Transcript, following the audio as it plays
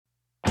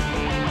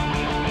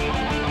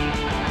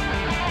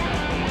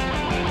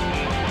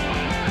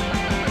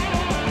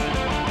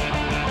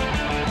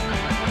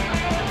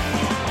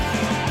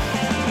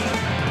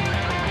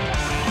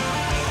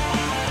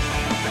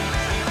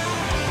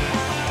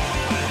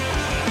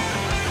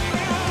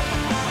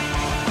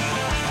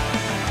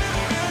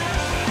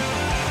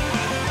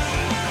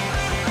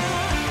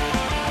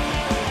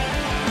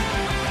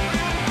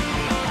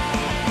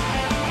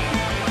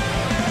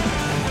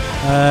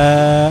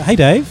Hey,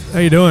 Dave. How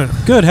you doing?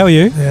 Good. How are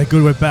you? Yeah,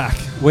 good. We're back.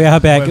 We are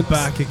back. We're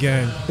back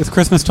again. It's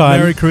Christmas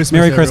time. Merry Christmas,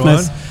 Merry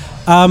Christmas.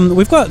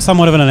 We've got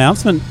somewhat of an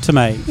announcement to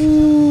make.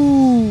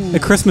 Ooh. A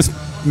Christmas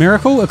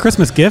miracle, a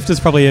Christmas gift is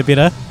probably a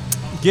better.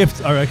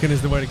 Gift, I reckon,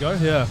 is the way to go.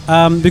 Yeah.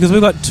 Because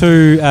we've got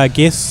two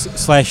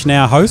guests /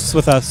 now hosts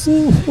with us.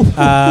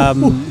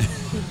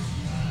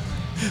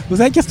 Was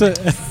that just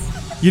a?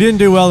 You didn't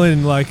do well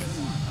in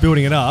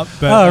building it up.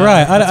 But,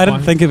 right. I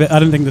didn't think of it. I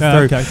didn't think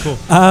this through. Okay,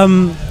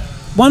 cool.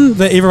 One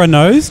that everyone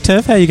knows.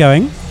 Tiff, how you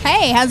going?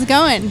 Hey, how's it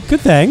going?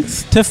 Good,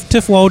 thanks.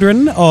 Tiff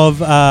Waldron of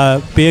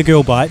Beer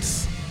Girl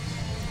Bites.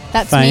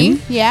 That's fame.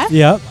 me. Yeah.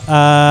 Yep.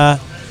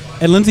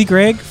 And Lindsay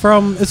Gregg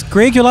from... Is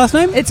Gregg your last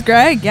name? It's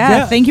Greg,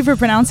 yeah. Thank you for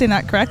pronouncing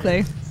that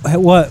correctly.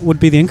 What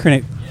would be the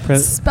incorrect...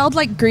 It's spelled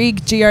like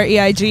Grieg,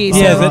 G-R-E-I-G.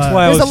 Yeah, so that's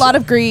why there's a lot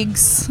of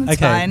Griegs. It's Okay.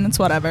 fine. It's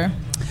whatever.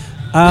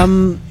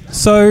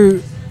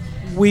 So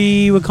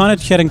we were kind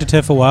of chatting to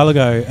Tiff a while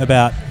ago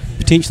about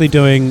potentially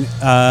doing,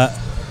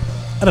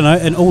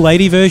 an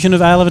all-lady version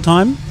of Ale of a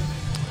Time.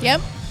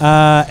 Yep.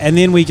 And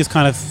then we just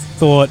kind of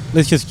thought,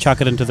 let's just chuck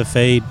it into the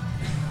feed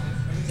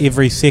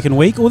every second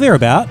week or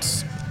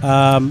thereabouts.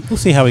 We'll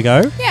see how we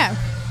go.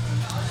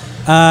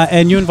 Yeah.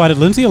 And you invited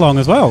Lindsay along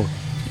as well.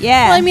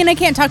 Yeah. Well, I mean, I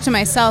can't talk to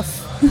myself.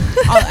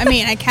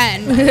 I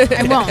can. But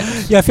I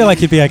won't. Yeah, I feel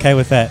like you'd be okay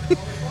with that.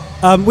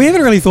 We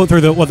haven't really thought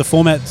through what the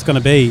format's going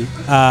to be.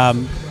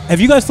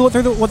 Have you guys thought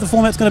through what the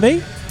format's going to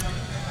be?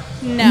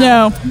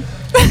 No.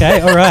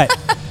 Okay, all right.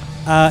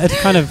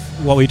 It's kind of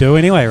what we do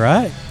anyway,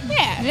 right?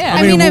 Yeah.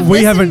 I mean, I've we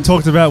listened- haven't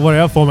talked about what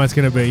our format's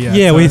going to be yet.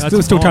 Yeah, so we're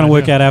that's still trying to fine,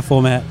 work yeah. out our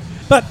format.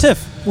 But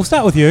Tiff, we'll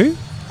start with you,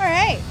 All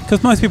right.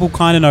 because most people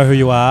kind of know who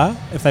you are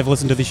if they've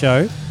listened to the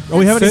show. Oh,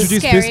 we haven't That's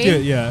introduced scary.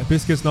 Biscuit. Yeah,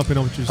 Biscuit's not been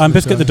introduced. to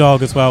Biscuit the show.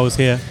 dog as well is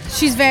here.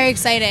 She's very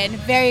excited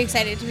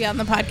to be on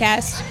the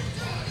podcast.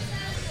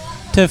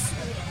 Tiff,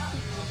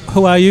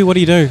 who are you? What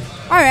do you do?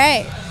 All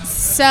right.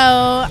 So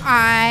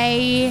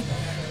I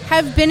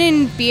have been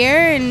in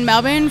beer in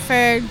Melbourne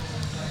for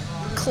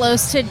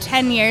close to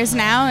 10 years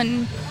now,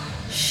 and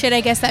shit,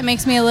 I guess that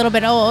makes me a little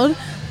bit old.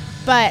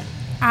 But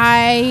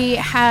I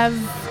have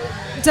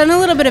done a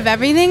little bit of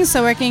everything.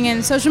 So working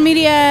in social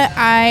media,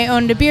 I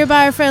owned a beer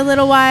bar for a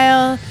little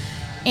while,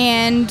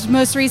 and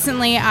most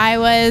recently I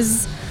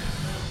was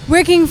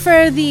working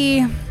for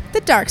the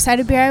dark side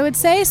of beer, I would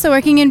say. So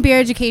working in beer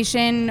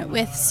education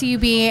with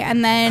CUB,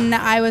 and then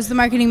I was the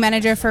marketing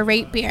manager for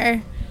Rate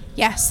Beer.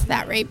 Yes,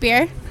 that Rate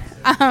Beer.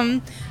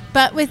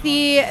 But with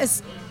the,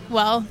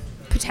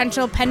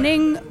 potential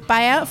pending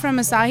buyout from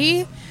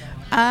Asahi,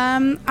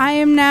 I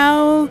am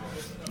now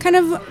kind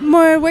of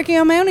more working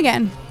on my own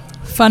again.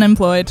 Fun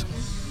employed.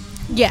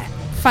 Yeah,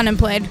 fun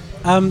employed.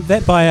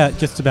 That buyout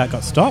just about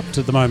got stopped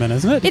at the moment,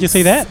 isn't it? Did you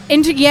see that?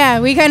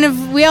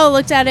 We all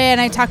looked at it,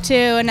 and I talked to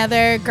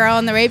another girl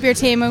on the Rate Beer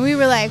team, and we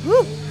were like,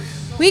 whoo,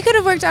 we could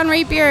have worked on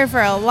Rate Beer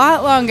for a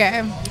lot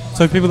longer.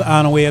 So for people that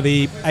aren't aware,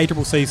 the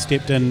ACCC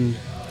stepped in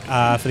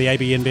for the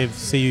AB InBev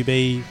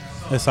CUB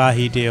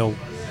Asahi deal.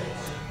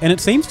 And it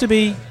seems to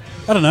be,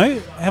 I don't know,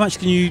 how much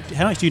do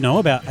you know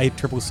about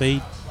ACCC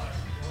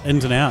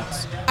ins and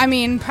outs? I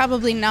mean,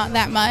 probably not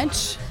that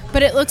much,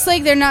 but it looks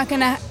like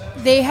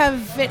they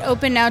have it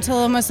open now till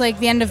almost like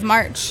the end of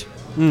March.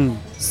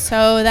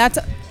 So that's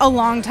a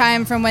long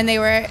time from when they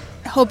were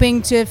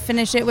hoping to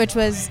finish it, which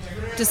was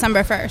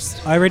December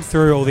 1st. I read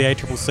through all the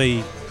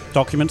ACCC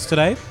documents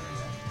today,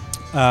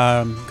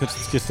 because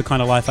it's just the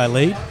kind of life I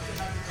lead.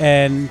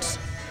 And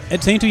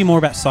it seemed to be more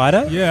about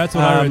cider. Yeah, that's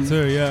what I read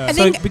too. Yeah. I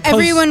think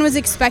everyone was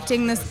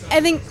expecting this. I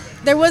think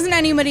there wasn't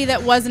anybody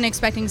that wasn't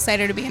expecting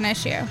cider to be an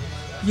issue.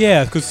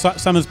 Yeah, because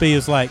Summersby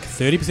is like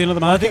 30% of the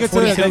market. I think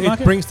 40% of the it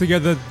market. brings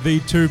together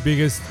the two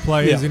biggest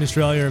players in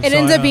Australia. It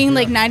ends up being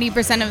like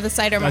 90% of the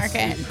cider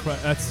market.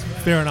 That's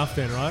fair enough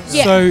then, right?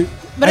 Yeah. So,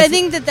 But I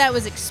think that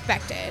was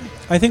expected.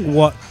 I think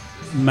what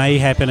may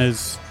happen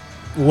is,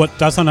 what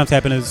does sometimes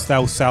happen is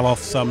they'll sell off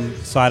some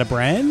cider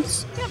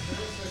brands. Yep.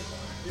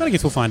 But I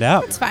guess we'll find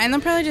out. It's fine.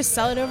 They'll probably just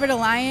sell it over to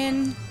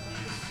Lion.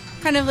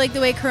 Kind of like the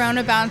way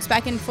Corona bounced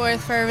back and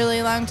forth for a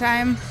really long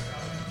time.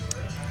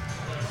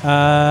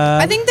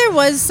 I think there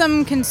was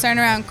some concern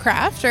around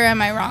craft, or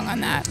am I wrong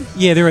on that?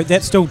 Yeah,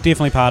 that's still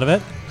definitely part of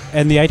it.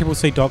 And the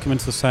ACCC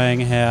documents are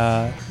saying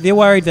how they're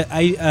worried that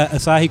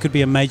Asahi could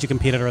be a major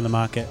competitor in the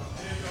market.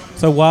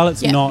 So while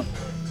it's not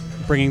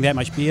bringing that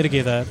much beer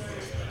together,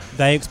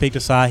 they expect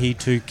Asahi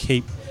to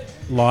keep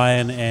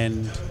Lion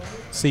and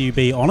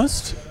CUB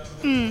honest.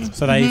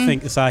 So they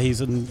think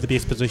Asahi's in the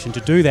best position to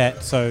do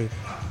that. So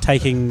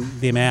taking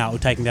them out, or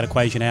taking that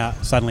equation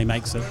out, suddenly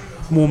makes it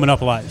more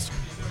monopolised.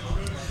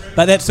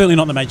 But that's certainly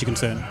not the major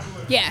concern.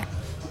 Yeah.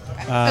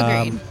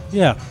 Agreed.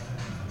 Yeah.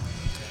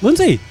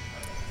 Lindsay,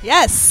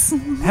 Yes.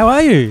 how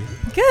are you?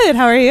 Good.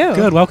 How are you?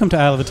 Good. Welcome to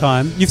Ale of a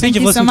Time. You've Thank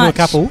you listened so to a much.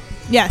 couple.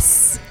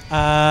 Yes.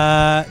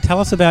 Tell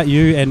us about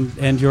you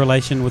and your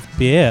relation with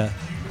beer.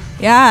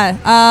 Yeah.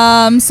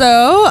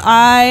 So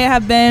I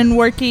have been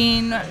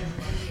working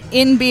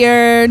in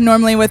beer,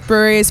 normally with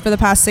breweries, for the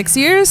past 6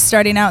 years,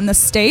 starting out in the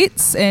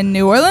States in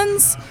New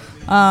Orleans.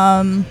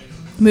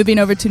 moving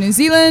over to New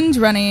Zealand,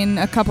 running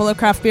a couple of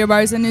craft beer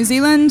bars in New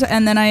Zealand,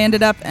 and then I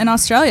ended up in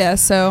Australia.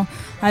 So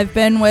I've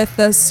been with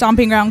the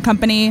Stomping Ground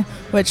Company,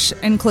 which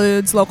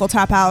includes Local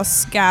Tap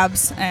House,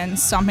 Gabs, and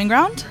Stomping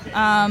Ground.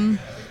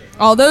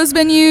 All those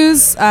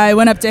venues. I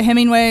went up to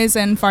Hemingway's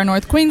in far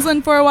north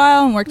Queensland for a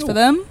while and worked for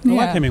them. I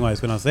like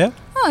Hemingway's when I was there.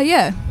 Oh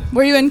yeah.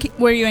 Were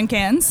you in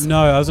Cairns?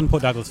 No, I was in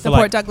Port Douglas for The like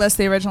Port Douglas,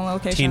 the original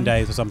location. 10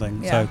 days or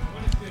something. Yeah. So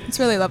It's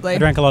really lovely. I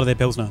drank a lot of their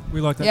Pilsner.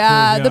 We like that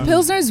Yeah, too. the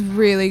Pilsner's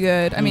really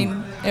good. I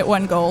mean, it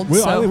won gold, We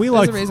so there's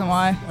there's a a reason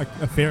why. Like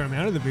a fair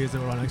amount of the beers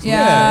that were on actually.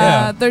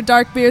 Yeah, their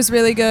dark beer's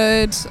really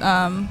good.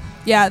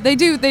 Yeah, they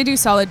do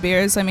solid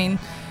beers. I mean,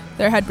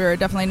 their head brewer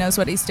definitely knows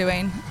what he's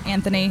doing.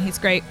 Anthony, he's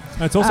great.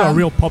 And it's also a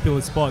real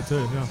popular spot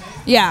too. Yeah.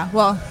 Yeah,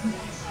 well,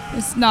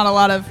 there's not a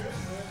lot of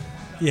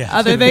Yeah.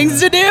 other things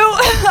to do.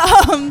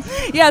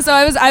 Yeah, so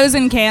I was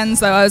in Cairns,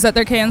 though. I was at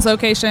their Cairns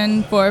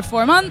location for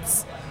 4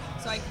 months,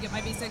 so I could get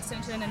my visa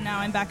extension, and now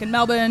I'm back in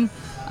Melbourne,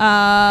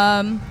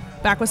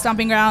 back with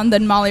Stomping Ground,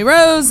 then Molly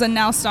Rose, and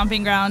now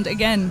Stomping Ground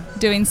again,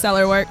 doing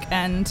cellar work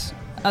and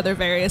other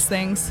various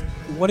things.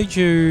 What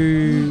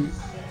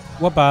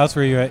bars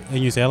were you at in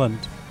New Zealand?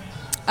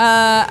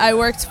 I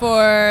worked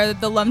for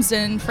the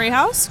Lumsden Free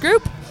House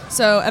group.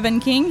 So Evan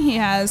King, he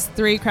has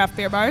 3 craft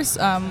beer bars,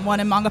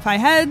 one in Mongafai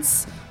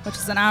Heads, which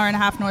is an hour and a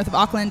half north of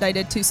Auckland. I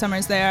did 2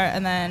 summers there,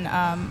 and then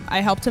I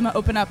helped him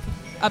open up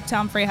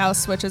Uptown Free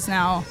House, which is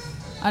now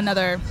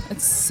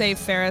it's Save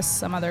Ferris,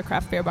 some other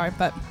craft beer bar.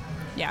 But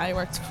yeah, I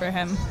worked for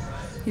him.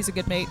 He's a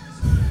good mate.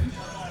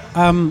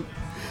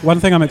 One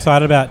thing I'm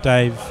excited about,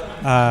 Dave,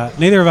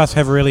 neither of us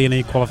have really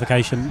any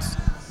qualifications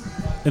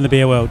in the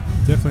beer world.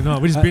 Definitely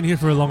not. We've just been here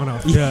for long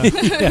enough. Yeah.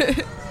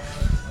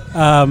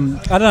 I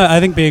don't know. I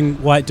think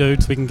being white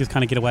dudes, we can just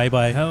kind of get away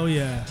by Hell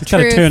yeah. just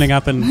kind of turning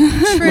up and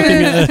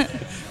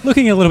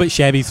looking a little bit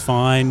shabby's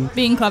fine.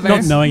 Being clever.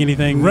 Not knowing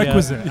anything.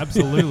 Requisite.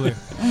 Absolutely.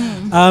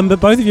 But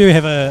both of you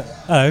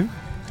have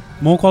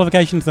more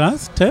qualifications than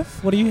us.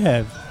 Tiff, what do you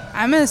have?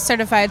 I'm a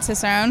certified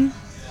Cicerone.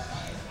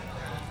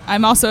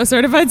 I'm also a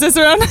certified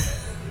Cicerone.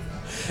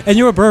 And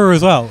you're a brewer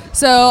as well.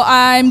 So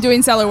I'm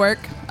doing cellar work.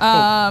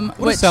 What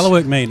does cellar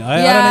work mean? I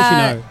don't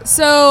actually know.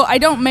 So I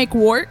don't make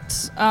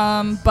wort,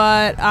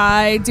 but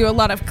I do a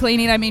lot of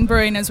cleaning. I mean,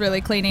 brewing is really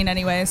cleaning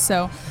anyway,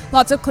 so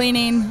lots of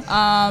cleaning.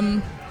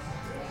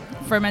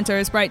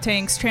 Fermenters, bright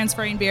tanks,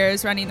 transferring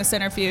beers, running the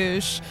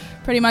centrifuge,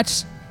 pretty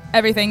much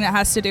everything that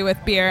has to do with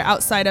beer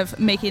outside of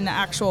making the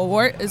actual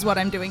wort is what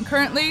I'm doing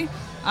currently.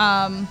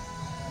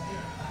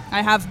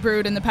 I have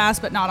brewed in the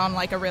past, but not on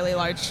like a really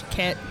large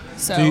kit.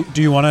 So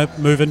Do you want to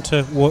move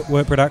into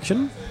wort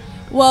production?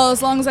 well,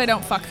 as long as I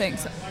don't fuck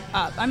things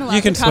up. I'm allowed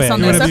You can to cuss swear. on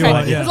Do this. whatever you Okay.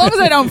 want, yeah. As long as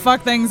I don't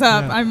fuck things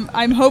up, Yeah.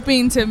 I'm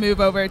hoping to move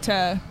over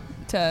to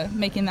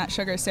making that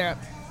sugar syrup.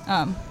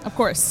 Of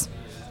course,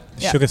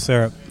 Yeah. Sugar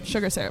syrup.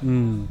 sugar syrup.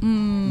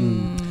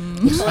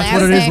 That's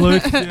what it is,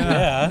 Luke.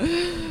 Yeah.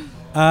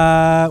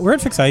 Yeah. We're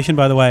at Fixation,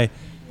 by the way,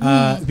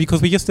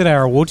 because we just did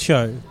our award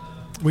show.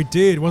 We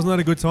did. Wasn't that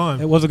a good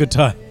time? It was a good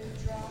time.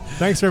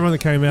 Thanks for everyone that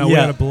came out. We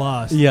Yeah. had a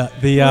blast. Yeah.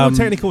 The The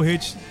technical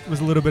hitch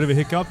was a little bit of a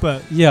hiccup,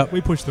 but yeah. we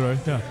pushed through.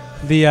 Yeah.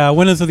 The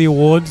winners of the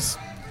awards.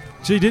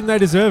 Gee, didn't they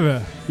deserve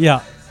it?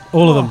 Yeah.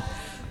 All of them.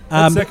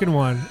 That second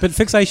one. But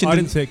Fixation I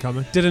didn't see it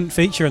coming. didn't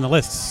feature in the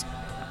lists,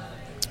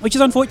 which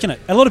is unfortunate.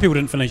 A lot of people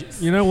didn't finish.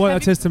 You know what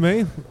that says to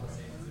me?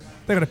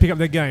 They got to pick up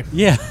their game.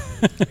 Yeah.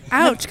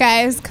 Ouch,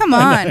 guys. Come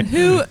on.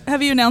 Who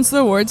have you announced the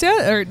awards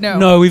yet, or no?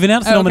 No, we've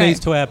announced the Okay. nominees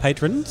to our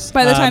patrons.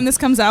 By the time this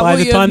comes out, by will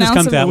the you time have this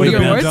comes announced out, the we've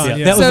been awards? done, Yeah,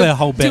 yeah. that was So our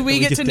whole bet. do we that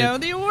get just to did. know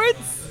the awards?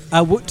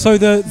 So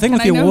the thing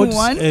with Can the I know who awards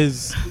won?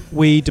 is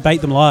we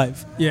debate them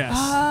live. Yes.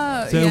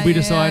 Oh, So it'll be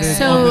decided on the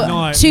So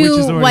night, which two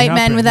has already white men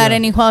happened, without yeah.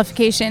 any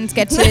qualifications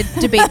get to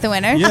debate the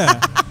winner. Yeah.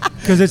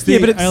 Because it's the Yeah,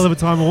 but it's- Ale of a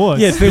Time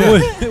Awards. Yes,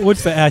 the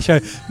awards for our show.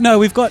 No,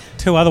 we've got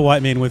 2 other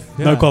white men with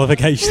no Yeah.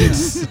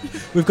 qualifications.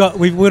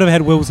 we would have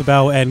had Will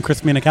Zabel and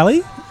Chris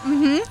Menacali.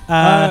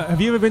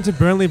 Have you ever been to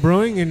Burnley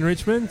Brewing in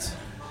Richmond?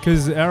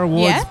 Because our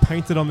awards Yeah.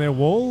 painted on their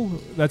wall.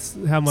 That's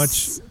how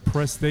much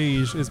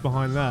prestige is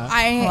behind that.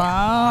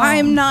 Wow.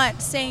 I'm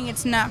not saying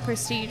it's not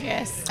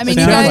prestigious. I mean,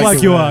 It you sounds guys,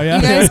 like you are, yeah.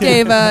 you guys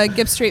gave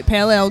Gibbs Street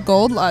Pale Ale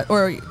Gold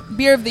or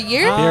Beer of the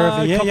Year. Beer of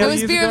the year, a couple yeah. of It was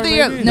years Beer of ago, the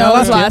Year. maybe? No, it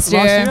was last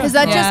year. Is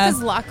that Yeah. just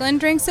because Lachlan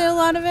drinks it, a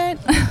lot of it?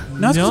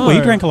 No, it's 'cause No. we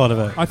drank a lot of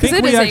it. I think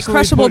it we is a actually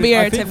crushable put, beer,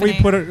 I think Tiffany. we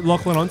put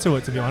Lachlan onto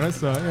it, to be honest.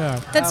 So yeah,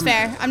 That's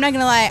fair. I'm not going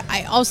to lie.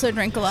 I also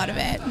drink a lot of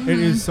it. it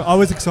is. I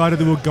was excited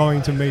that we were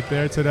going to meet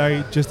there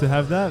today just to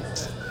have that.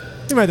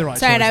 You made the right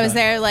Sorry, choice. I was though.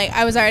 there.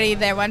 I was already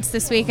there once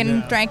this week and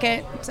Yeah. drank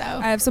it. So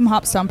I have some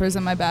hop stompers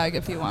in my bag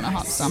if you want a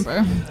hop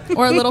stomper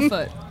or a little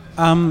foot.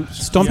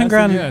 Stomping Yes,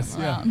 Ground Yes,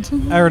 yeah.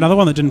 are another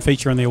one that didn't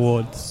feature in the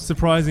awards.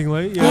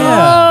 Surprisingly, yeah.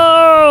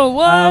 Yeah. Oh,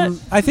 what?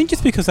 I think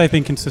just because they've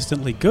been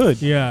consistently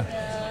good. Yeah.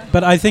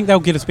 But I think they'll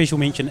get a special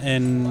mention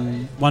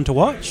in One to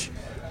Watch.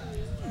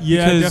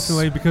 Yeah, Because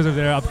definitely because of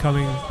their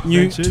upcoming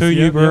New ventures. two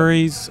Yeah, new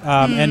breweries,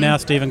 and now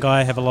Steve and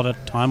Guy have a lot of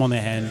time on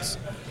their hands.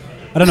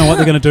 I don't know what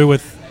they're going to do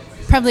with.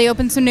 probably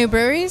open some new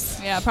breweries.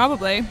 Yeah,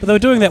 probably. But they were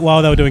doing that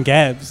while they were doing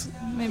Gabs.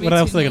 Maybe What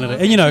else are they two going to new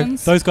do? And you know,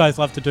 locations. those guys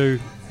love to do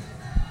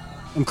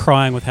I'm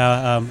crying with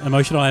how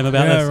emotional I am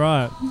about this. Yeah,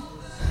 right.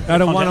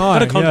 Out of one eye.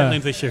 Got a contact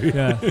lens issue.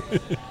 Yeah.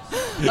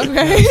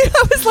 Okay.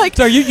 I was like,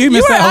 So you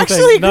missed were that whole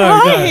actually thing.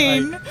 No,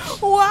 crying.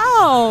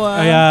 Wow.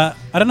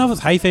 I don't know if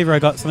it's hay fever. I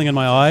got something in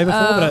my eye before,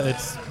 but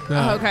it's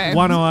No, Okay.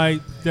 One eye,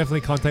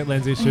 definitely contact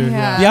lens issue.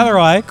 Yeah. the other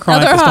eye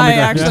crying Other for eye stomping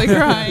ground. actually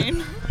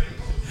crying.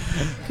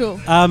 Cool.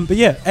 But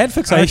yeah, ad Actually,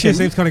 fixation. it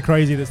seems kind of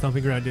crazy that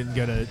Stomping Ground didn't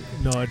get a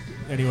nod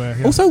anywhere.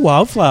 Yeah. Also,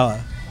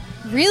 Wildflower.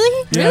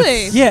 Really? Yes.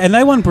 Really? Yeah, and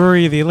they won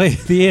Brewery of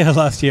the Year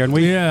last year, and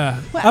we. Yeah.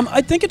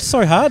 I think it's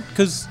so hard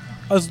because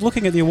I was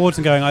looking at the awards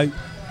and going, I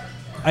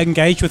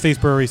engage with these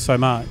breweries so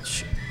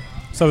much.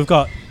 So we've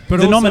got But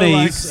the also,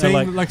 nominees.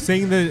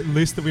 seeing the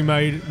list that we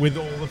made with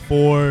all the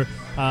 4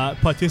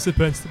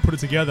 participants to put it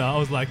together, I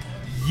was like,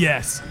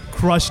 yes,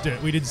 crushed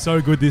it. We did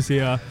so good this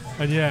year.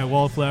 And yeah,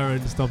 Wildflower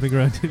and Stomping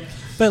Ground.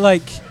 But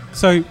like,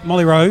 so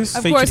Molly Rose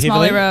Of featured course,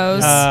 heavily. Molly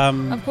Rose.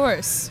 Of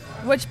course.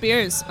 Which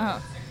beers?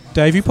 Oh.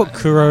 Dave, you put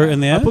Kuro in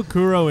there. I put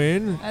Kuro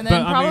in. And but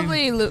then I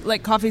mean, probably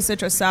like coffee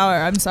citrus sour.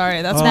 I'm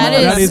sorry. That's Oh, one of the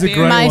That best is, a beers.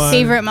 great my one.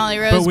 favorite Molly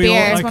Rose but we all,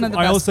 beer. like, one of the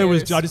I best also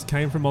beers. I just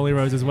came from Molly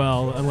Rose as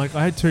well, and like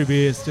I had 2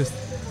 beers, just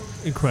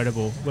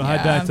incredible. We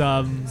had Yeah.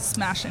 that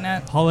Smashing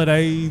it.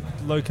 holiday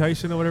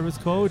location or whatever it's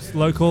called,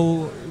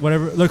 local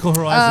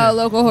horizon.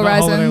 Local Not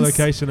holiday Horizons.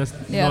 location. That's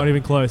Yeah. not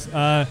even close.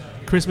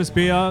 Christmas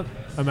beer,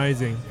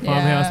 amazing. Yeah.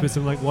 Farmhouse with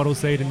some like wattle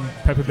seed and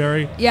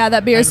pepperberry. Yeah,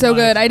 that beer is And, so like,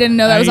 good. I didn't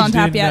know that was on Aged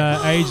tap in,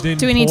 yet. Aged in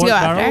Do we need to port go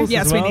after? barrels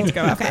Yes, as we well. need to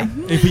go after.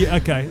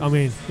 Okay, I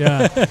mean,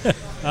 yeah.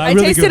 I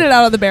really tasted good. it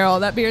out of the barrel.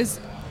 That beer's,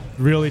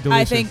 Really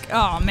delicious. I think,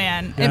 oh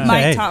man, Yeah. it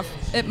might Hey. top.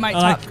 It might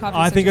Like, top coffee.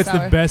 I think citrus it's the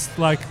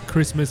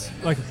sour.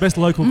 best best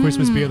local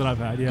Christmas beer that I've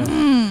had.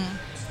 Yeah.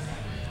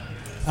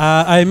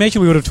 I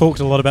imagine we would have talked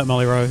a lot about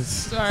Molly Rose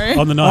Sorry.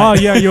 on the Oh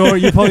night. yeah,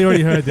 you probably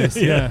already heard this.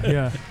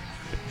 Yeah.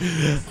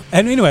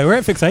 And anyway, we're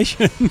at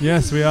Fixation,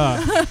 Yes, we are.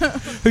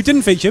 who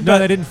didn't feature, No, but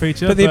they didn't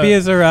feature. But their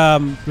beers are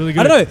really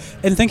good. I don't know.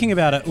 In thinking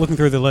about it, looking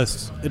through the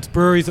list, it's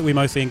breweries that we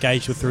mostly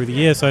engaged with through the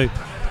year. So,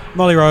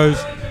 Molly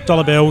Rose,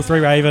 Dollar Bill, Three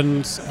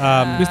Ravens,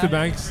 Mr.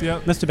 Banks.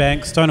 Yep. Mr.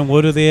 Banks, Stone and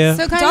Wood are there.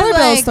 So kind Dollar of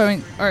Bill's like,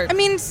 throwing. Or I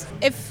mean,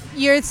 if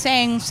you're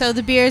saying, so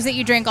the beers that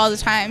you drink all the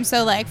time,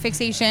 so like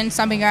Fixation,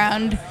 Stomping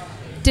Ground,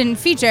 didn't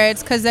feature,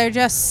 it's because they're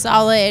just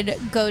solid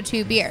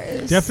go-to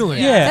beers.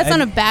 Definitely. Yeah, That's and-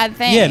 not a bad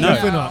thing. Yeah, no.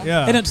 Definitely not.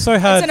 Yeah. and it's so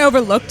it's hard. an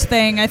overlooked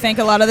thing. I think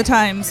a lot of the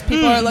times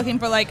people are looking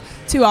for like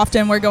too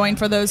often. We're going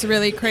for those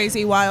really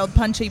crazy, wild,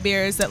 punchy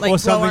beers that like or blow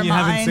something our you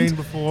mind. haven't seen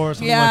before. Or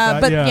something Yeah,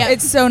 like but that. Yeah.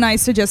 it's so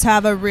nice to just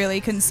have a really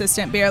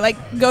consistent beer. Like,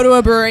 go to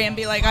a brewery and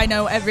be like, I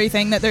know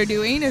everything that they're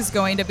doing is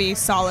going to be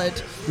solid.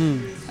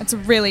 That's a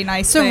really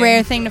nice It's a thing.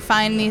 rare thing to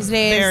find these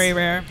days. Very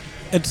rare.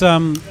 It's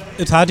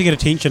hard to get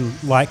attention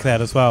like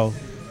that as well.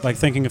 Like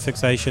thinking of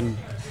Fixation,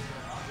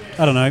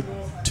 I don't know,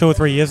 2 or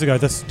 3 years ago,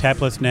 this tap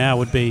list now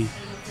would be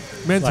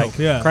mental. like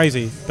yeah.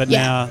 crazy. But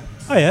Yeah. now,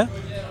 oh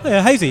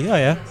yeah, hazy. Oh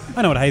yeah,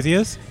 I know what hazy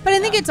is. But I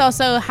think it's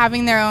also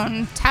having their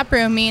own tap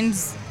room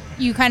means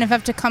you kind of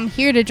have to come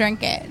here to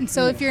drink it. And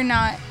so if you're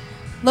not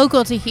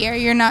local to here,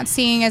 you're not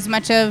seeing as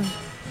much of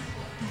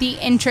the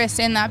interest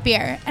in that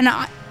beer. And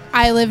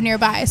I live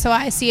nearby, so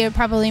I see it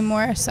probably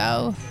more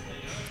so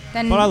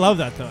than. But I love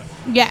that though.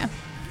 Yeah.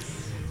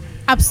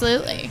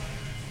 Absolutely.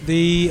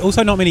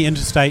 Also not many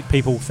interstate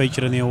people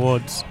featured in the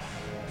awards.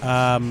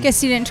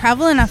 Guess you didn't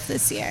travel enough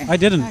this year. I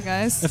didn't. Hi,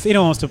 guys. If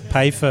anyone wants to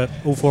pay for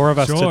all 4 of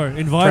us Sure, to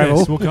invite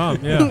travel. us. We'll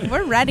come. Yeah.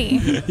 We're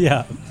ready.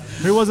 Yeah.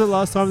 Who was it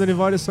last time that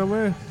invited us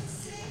somewhere?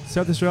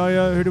 South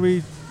Australia. Who do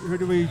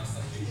we?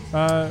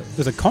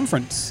 There's a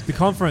conference. The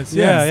conference.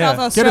 Yeah, Yeah.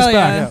 South Get us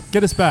Australia. back.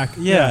 Get us back.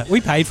 Yeah, we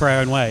paid for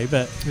our own way,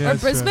 but Yeah, Or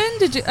that's true. Brisbane?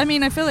 Did you? I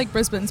mean, I feel like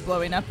Brisbane's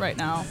blowing up right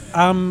now.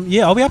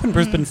 yeah, I'll be up in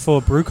Brisbane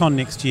for BrewCon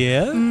next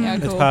year. Yeah,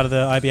 As cool. part of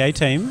the IBA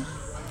team.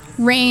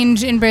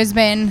 Range in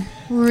Brisbane.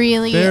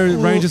 Really. Their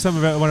range is one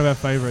of our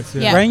favourites.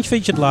 Yeah. Yeah. Range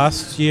featured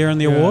last year in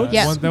the awards.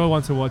 Yeah. They were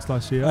once awards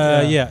last year.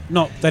 Yeah.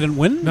 Not they didn't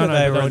win, No, but no,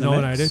 they but were they in the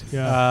were mix. nominated,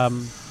 yeah.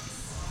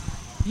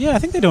 Yeah, I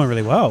think they're doing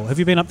really well. Have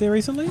you been up there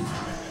recently?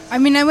 I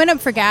mean, I went up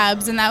for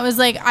Gabs, and that was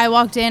like, I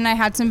walked in, I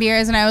had some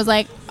beers, and I was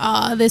like,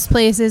 this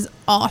place is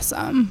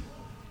awesome.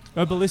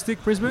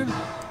 Ballistic Brisbane.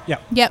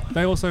 Yep.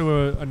 They also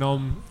were a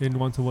nom in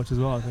One to Watch as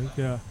well. I think.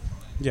 Yeah.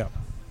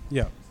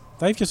 Yeah.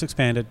 They've just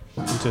expanded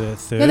into their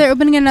third. Yeah, they're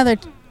opening another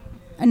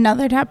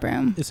tap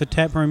room. It's a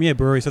tap room,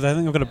 brewery. So I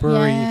think they've got a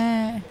brewery,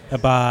 Yeah. a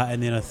bar,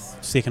 and then a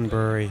second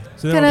brewery.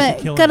 So they're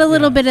obviously killing Got a it,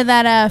 little yeah. bit of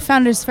that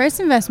Founders First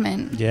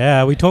investment.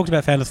 Yeah, we talked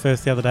about Founders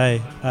First the other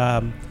day.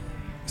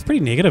 It's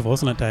pretty negative,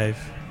 wasn't it, Dave?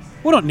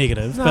 Well, not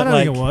negative, No, I but don't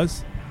like think it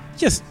was.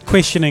 just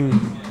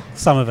questioning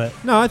some of it.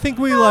 No, I think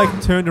we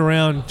turned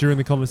around during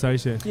the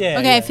conversation. Yeah.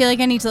 Okay, I feel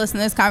like I need to listen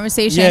to this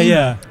conversation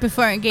Yeah.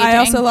 before engaging. I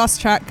also lost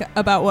track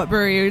about what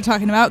brewery you were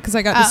talking about because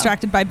I got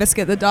distracted by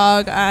Biscuit the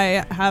dog.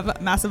 I have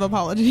massive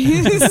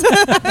apologies.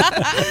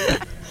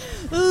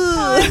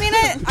 I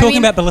mean, Talking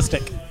about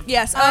Ballistic.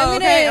 Yes. I'm Oh, gonna-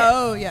 okay.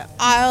 Oh, yeah.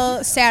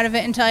 I'll stay out of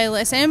it until I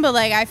listen, but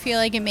like I feel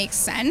like it makes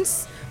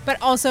sense.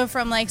 But also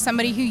from like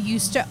somebody who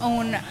used to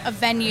own a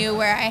venue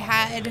where I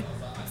had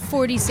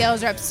 40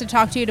 sales reps to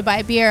talk to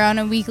buy beer on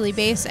a weekly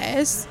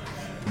basis.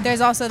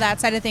 there's also that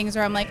side of things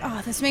where I'm like,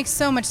 oh, this makes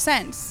so much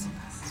sense.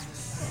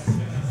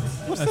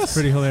 That's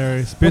pretty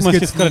hilarious. Almost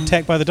just got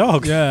attacked by the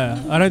dog.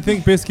 Yeah, I don't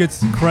think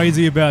Biscuit's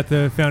crazy about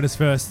the Founders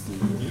First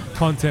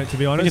content, to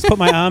be I honest. just put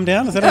my arm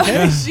down. Is that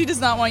okay? She does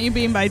not want you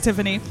being by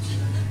Tiffany.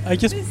 I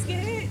just.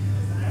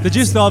 The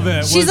gist of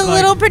it She's was a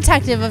little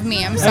protective of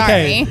me. I'm sorry.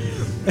 Okay.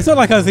 It's not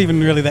like I was even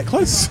really that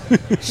close.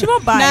 She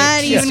won't bite.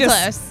 Not She's even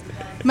just- close.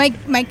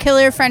 My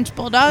killer French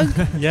bulldog.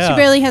 Yeah. She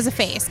barely has a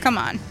face. Come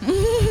on.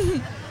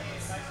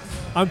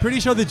 I'm pretty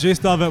sure the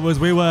gist of it was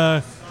we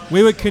were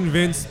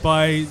convinced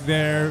by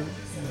their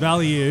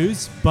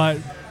values, but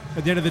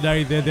at the end of the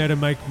day, they're there to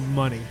make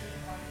money.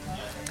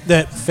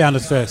 That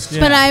Founders First. Yeah.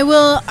 But I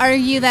will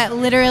argue that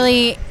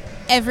literally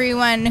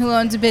everyone who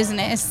owns a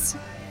business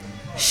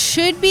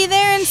should be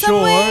there in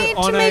some way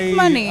to make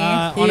money.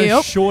 On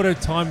a shorter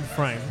time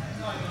frame.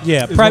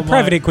 Yeah, Is what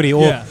private my- equity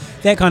or yeah.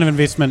 that kind of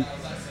investment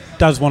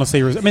does want to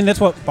see. I mean, that's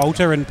what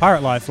Bolter and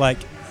Pirate Life, like,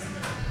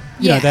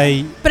 you know,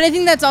 they. But I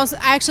think that's also.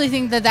 I actually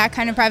think that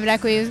kind of private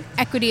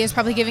equity is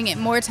probably giving it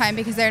more time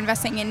because they're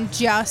investing in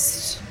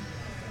just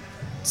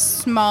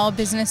small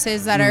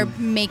businesses that are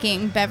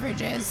making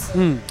beverages.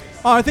 Oh,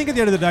 I think at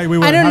the end of the day, we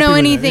were. I don't know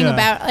happy with it, anything yeah.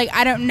 about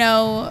I don't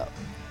know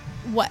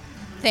what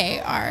they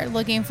are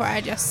looking for.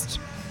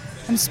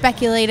 I'm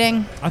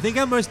speculating. I think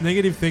our most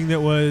negative thing that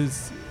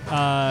was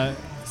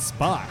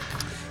Spark.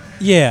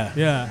 Yeah.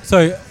 Yeah.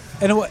 So,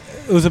 and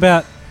it was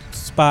about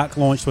Spark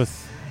launched with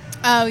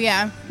Oh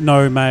yeah.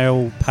 no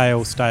male,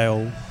 pale,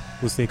 stale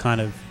was their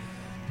kind of,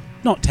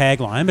 not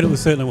tagline, but it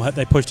was certainly what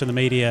they pushed in the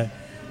media.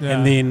 Yeah.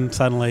 And then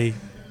suddenly,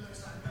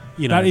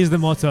 you know. That is the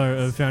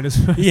motto of Founders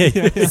First. Yeah,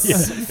 yeah, yeah.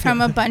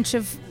 From a bunch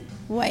of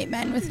white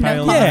men with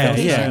Pale, no yeah,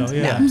 qualifications.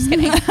 yeah. No, I'm just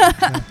kidding.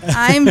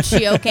 I'm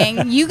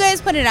joking. You guys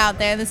put it out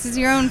there. This is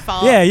your own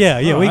fault. Yeah.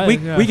 Alright, We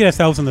yeah. we get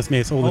ourselves in this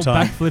mess all the Old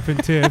time. backflip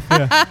and tiff.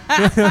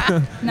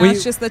 Yeah. Now We-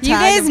 it's just the tag You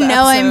guys of the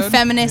know I'm episode.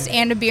 feminist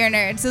and a beer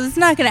nerd, so it's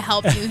not going to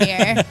help you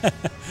here.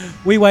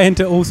 We weigh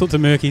into all sorts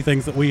of murky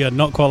things that we are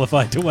not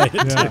qualified to weigh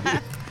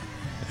into.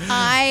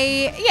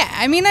 Yeah.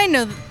 I mean, I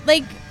know,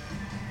 like,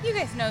 you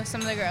guys know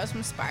some of the girls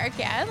from Spark,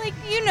 yeah? Like,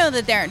 you know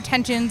that their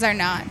intentions are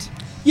not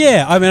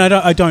Yeah, I mean, I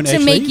don't to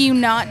actually. make you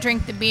not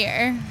drink the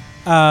beer.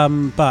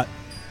 But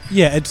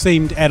yeah, it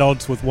seemed at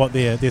odds with what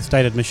their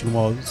stated mission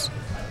was.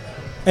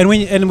 And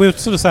we were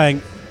sort of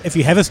saying, if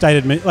you have a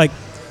stated mission, like,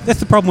 that's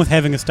the problem with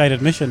having a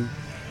stated mission,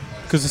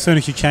 because as soon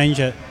as you change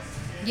it,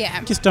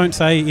 Yeah. just don't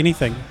say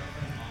anything.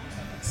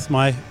 It's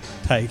my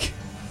take.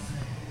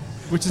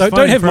 Which is Don't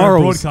funny have for a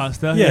morals.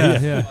 broadcaster. Yeah,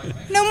 Yeah.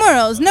 No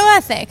morals, no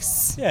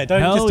ethics. Yeah,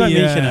 Hell just don't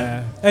mention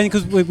yeah. it. And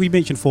because we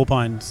mentioned Four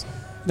Pines,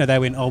 you know, they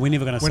went, oh, we're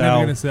never going to We're sell.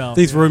 never gonna sell.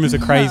 These Yeah. rumors are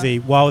crazy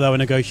while they were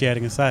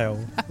negotiating a sale.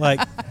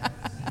 Like,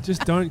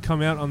 Just don't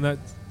come out on that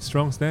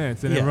strong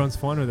stance, and Yeah. everyone's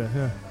fine with it.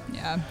 Yeah.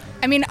 Yeah.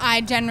 I mean,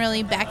 I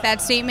generally back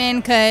that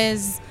statement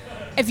because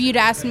if you'd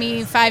asked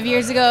me 5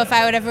 years ago if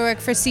I would ever work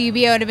for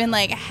CB, I would have been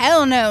like,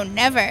 hell no,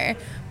 never.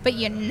 But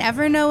you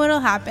never know what'll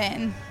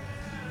happen.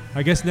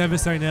 I guess never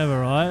say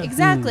never, right?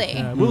 Exactly.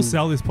 Yeah, we'll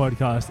sell this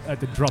podcast at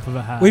the drop of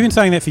a hat. we've been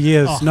saying that for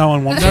years. Oh. No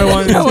one wants no it.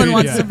 one, No has one bid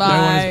wants yet. to No one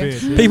has buy.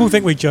 bid, yeah. People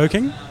think we're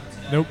joking.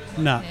 Nope.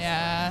 No.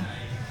 Yeah.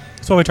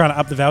 That's why we're trying to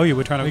up the value.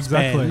 We're trying to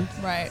Exactly.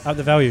 expand, Right. up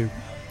the value.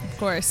 Of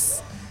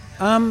course.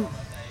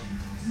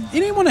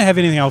 Anyone have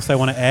anything else they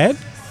want to add?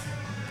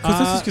 Because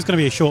this Uh, is just going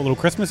to be a short little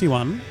Christmassy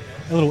one,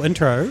 a little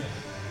intro.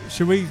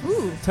 Should we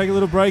take a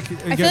little break? And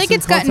I get feel like some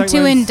it's gotten contact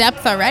too lens? in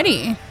depth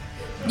already.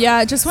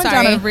 Yeah, it just went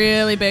Sorry. down a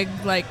really big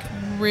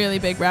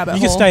rabbit You hole.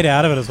 just stayed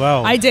out of it as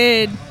well. I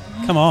did.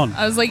 Come on.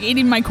 I was like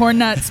eating my corn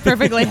nuts,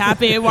 perfectly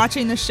happy,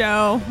 watching the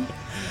show.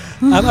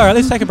 All right,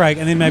 let's take a break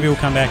and then maybe we'll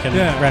come back and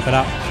Yeah. wrap it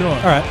up. Sure.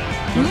 All right.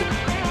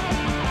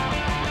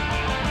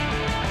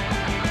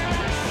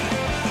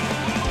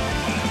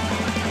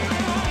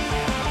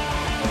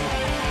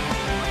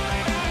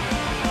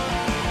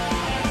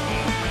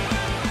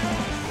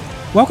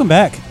 Welcome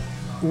back.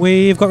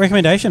 We've got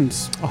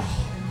recommendations.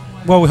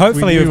 Well,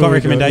 hopefully We we've knew got we would,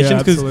 recommendations yeah,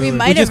 because absolutely. We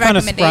might we just have kind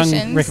of sprung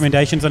recommendations.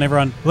 recommendations on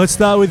everyone. Let's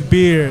start with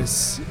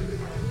beers.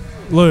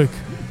 Luke,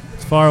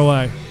 it's far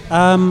away.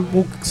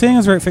 Well, seeing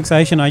as we're at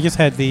Fixation, I just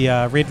had the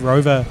Red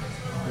Rover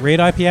Red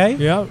IPA.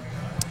 Yeah.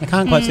 I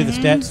can't quite see the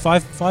stats.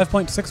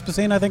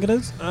 5.6%, I think it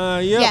is. Yeah.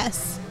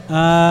 Yes.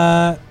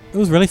 It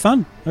was really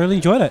fun. I really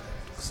enjoyed it.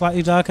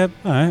 Slightly darker.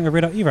 I don't know, a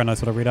red. Everyone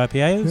knows what a red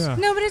IPA is, Yeah.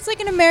 No, but it's like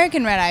an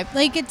American red eye.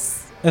 Like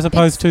it's. as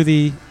opposed to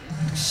the.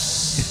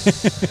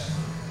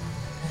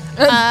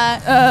 It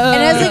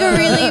has like a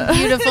really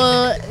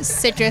beautiful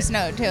citrus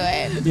note to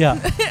it. Yeah.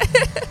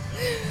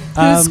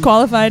 Who's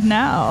qualified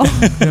now?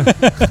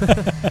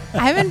 I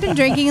haven't been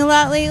drinking a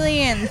lot lately,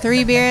 and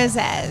 3 beers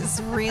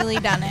has really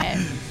done it.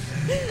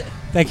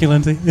 Thank you,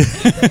 Lindsay.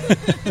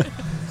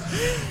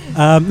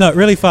 No,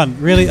 really fun.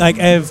 Really, like,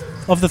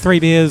 of the 3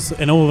 beers,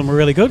 and all of them were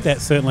really good.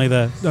 That's certainly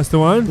the That's the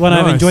one. one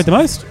I've Nice. enjoyed the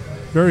most.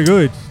 Very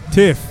good.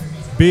 Tiff,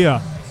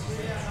 beer.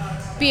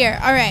 Beer.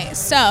 All right.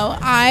 So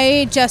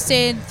I just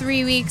did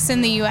 3 weeks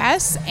in the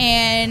U.S.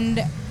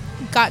 and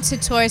got to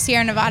tour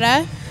Sierra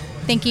Nevada.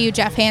 Thank you,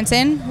 Jeff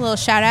Hansen. A little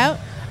shout out.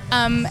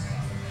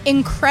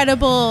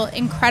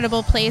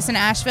 incredible place in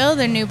Asheville,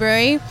 their new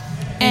brewery.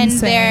 And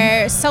Insane.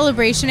 their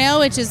Celebration Ale,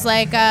 which is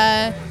like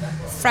a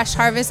fresh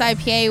harvest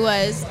IPA,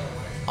 was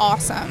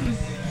awesome.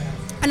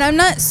 And I'm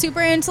not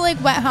super into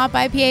like wet hop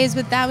IPAs,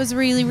 but that was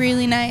really,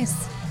 really nice.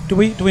 Do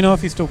we know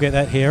if you still get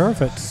that here, or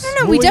if it's... I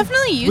don't know, we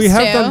definitely used to. We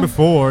have done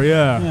before,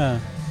 yeah. Yeah.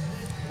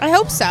 I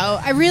hope so.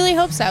 I really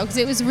hope so, because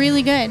it was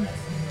really good.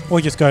 Or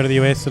you just go to the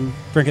US and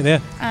drink it there.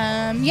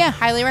 Yeah,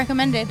 highly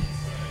recommended.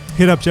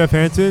 Hit up Jeff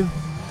Hansen,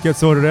 get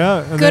sorted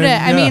out. And Good.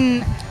 then, I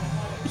mean,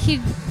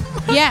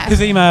 yeah.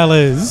 His email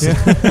is...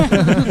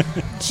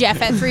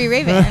 Jeff at 3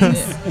 Ravens.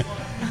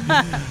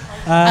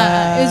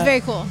 It was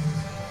very cool.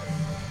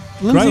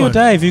 Lindsay Great or one.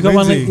 Dave? You got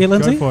Lindsay, one? Yeah,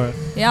 Lindsay? Go for it.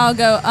 Yeah, I'll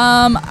go.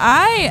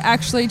 I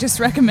actually just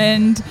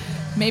recommend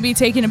maybe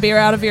taking a beer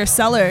out of your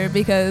cellar,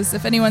 because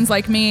if anyone's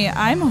like me,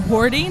 I'm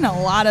hoarding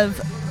a lot of,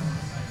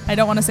 I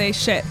don't want to say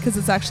shit because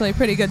it's actually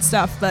pretty good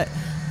stuff, but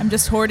I'm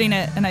just hoarding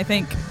it, and I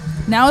think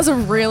now is a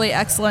really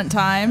excellent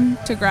time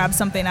to grab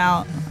something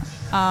out.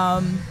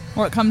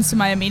 What comes to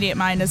my immediate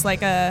mind is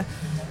like a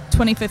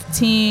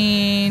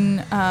 2015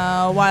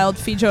 Wild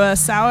Feijoa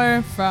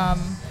Sour from,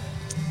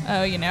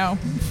 Eight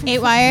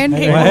Wired.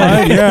 Eight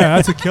Wired. Yeah,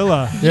 that's a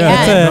killer. Yeah, Yeah.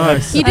 that's That's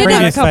nice. He did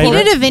Previous a he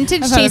favourite. did a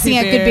vintage I've had a tasting few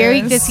at Good Beer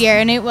Week beers. this year,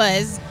 and it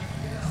was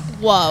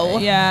whoa.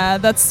 Yeah,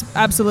 that's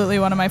absolutely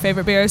one of my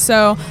favorite beers.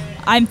 So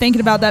I'm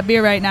thinking about that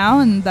beer right now,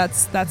 and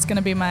that's going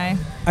to be my...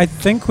 I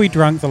think we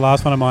drank the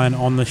last one of mine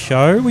on the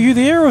show. Were you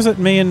there, or was it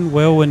me and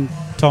Will and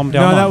Tom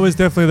Delmont? No, that was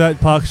definitely that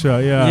park show,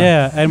 yeah.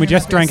 Yeah, and we Yeah,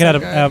 just that feels drank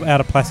it so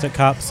out of plastic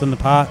cups in the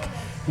park.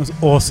 It was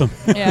awesome.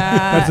 Yeah,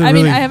 That's a I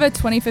mean, really- I have a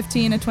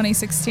 2015, a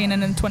 2016,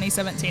 and a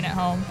 2017 at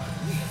home.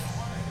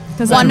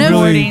 Because One I'm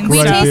of really hoarding we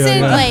great stuff. beer, tasted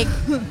yeah.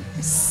 like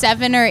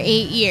 7 or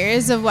 8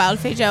 years of Wild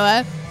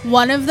Feijoa.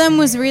 One of them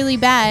was really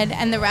bad,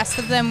 and the rest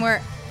of them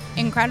were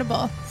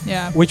incredible.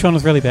 Yeah. Which one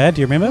was really bad?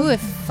 Do you remember? Ooh,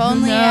 if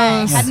only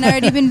I knows? hadn't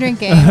already been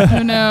drinking.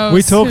 Who knows?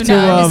 We talked Who to, No,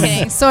 I'm knows?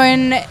 just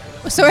kidding.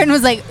 Soren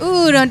was like,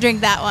 "Ooh, don't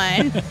drink that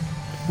one."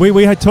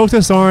 We had talked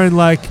to Soren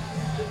like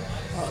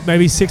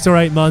maybe 6 or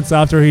 8 months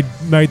after he'd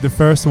made the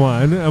first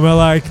one, and we're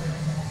like,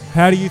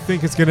 how do you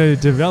think it's going to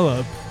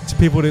develop to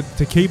people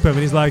to keep him? And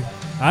he's like,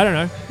 I don't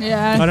know.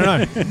 Yeah. I don't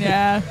know.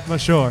 Yeah. I'm not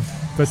sure.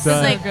 But It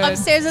was like good.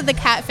 upstairs at the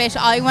Catfish.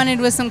 All I wanted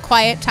was some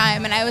quiet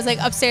time, and I was like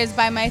upstairs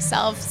by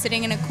myself,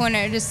 sitting in a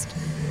corner, just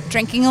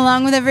drinking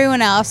along with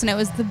everyone else, and it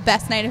was the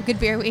best night of Good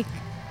Beer Week.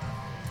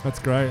 that's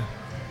great.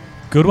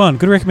 Good one.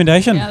 Good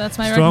recommendation. Yeah, that's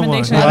my Strong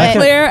one. recommendation. I like it.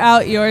 Clear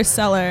out your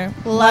cellar.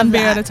 Love one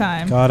beer that. at a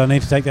time. God, I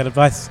need to take that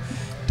advice.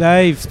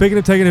 Dave, Speaking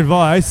of taking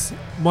advice,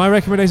 my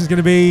recommendation is going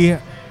to be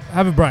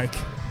have a break.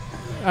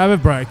 Have a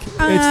break.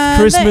 It's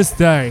Christmas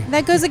Day.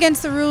 That goes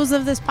against the rules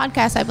of this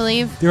podcast, I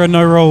believe. there are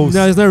no rules.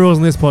 No, there's no rules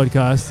in this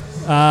podcast.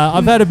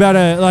 I've had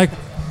about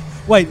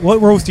Wait,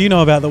 what rules do you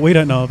know about that we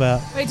don't know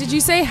about? Wait, did you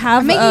say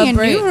have I'm making a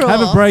break? new rule.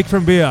 have a break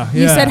from beer.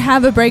 You yeah. said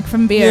have a break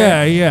from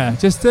beer. Yeah.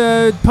 Just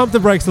pump the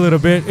brakes a little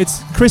bit.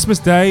 It's Christmas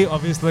Day,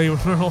 obviously.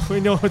 We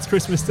know it's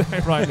Christmas Day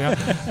right now.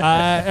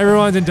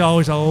 Everyone's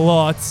indulged a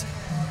lot.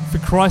 For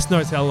Christ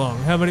knows how long.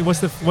 How many?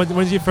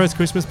 When's your first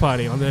Christmas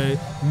party? On the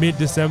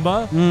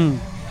mid-December?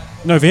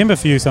 November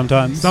for you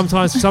sometimes.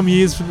 Sometimes, some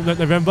years from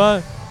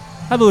November.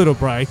 Have a little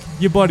break.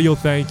 Your body will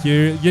thank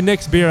you. Your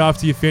next beer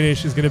after you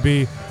finish is going to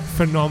be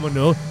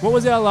phenomenal. What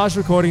was our last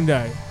recording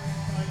day?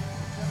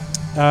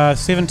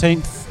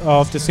 17th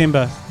of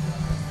December.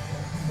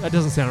 That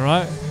doesn't sound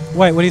right.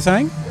 Wait, what are you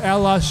saying? Our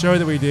last show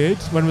that we did,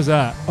 when was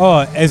that? Oh,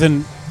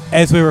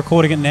 as we're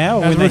recording it now?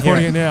 Or As when we're they hear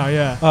recording it now,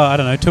 yeah. Oh, I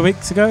don't know, 2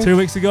 weeks ago? 2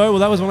 weeks ago. Well,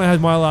 that was when I had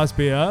my last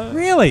beer.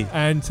 Really?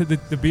 And so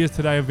the beers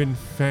today have been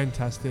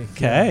fantastic.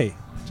 Okay.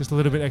 Just a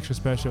little bit extra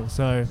special.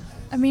 So,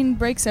 I mean,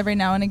 breaks every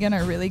now and again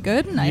are really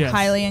good, and I Yes.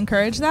 highly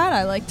encourage that.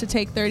 I like to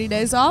take 30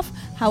 days off.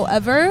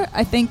 However,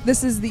 I think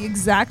this is the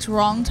exact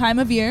wrong time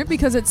of year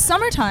because it's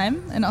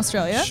summertime in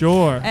Australia.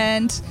 sure.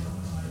 And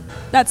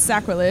that's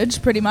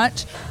sacrilege, pretty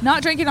much.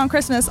 Not drinking on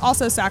Christmas,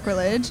 also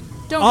sacrilege.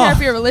 Don't Oh, care if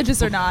you're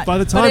religious or not. By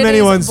the but time it is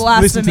anyone's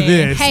listened to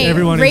blasphemy. this, Hey,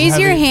 everyone is raise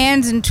your having-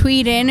 hands and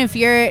tweet in if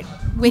you're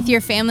with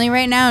your family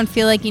right now and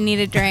feel like you need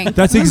a drink.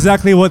 That's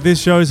exactly what this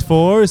show's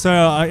for. So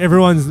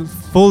everyone's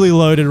fully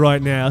loaded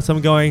right now. So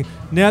I'm going,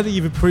 now that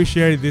you've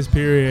appreciated this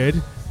period,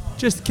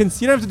 just you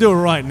don't have to do it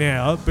right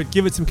now, but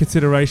give it some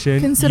consideration.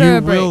 Consider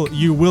a break.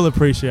 You will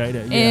appreciate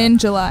it. In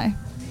July.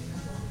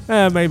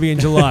 Maybe in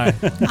July.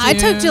 I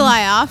took June.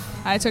 July off.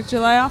 I took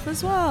July off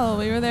as well.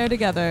 We were there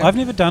together. I've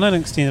never done an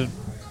extended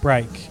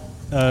break.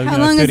 How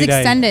long is 30 days.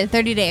 extended?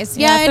 30 days.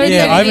 Yeah, Yeah, I 30 did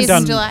Yeah, 30 I haven't days in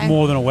done July.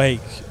 more than a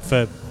week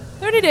for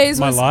 30 days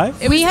my was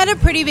life. It We was, had a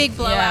pretty big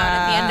blowout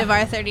at the Yeah. end of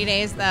our 30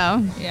 days,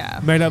 though. yeah.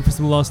 Made up for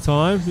some lost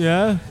time,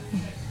 yeah.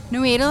 No,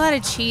 we ate a lot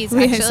of cheese,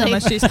 We actually. ate so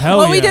much cheese. Hell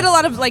Well, we yeah. did a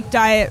lot of like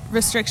diet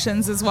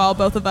restrictions as well,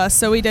 both of us.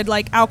 So we did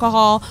like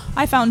alcohol.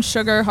 I found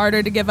sugar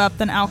harder to give up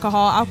than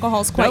alcohol.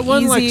 Alcohol's quite That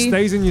one like easy.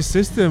 stays in your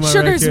system.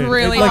 Sugar's I reckon.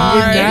 really it, like,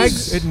 hard.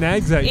 It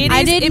nags at you. It I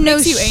is- did it no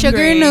makes you sugar,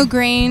 angry. no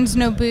grains,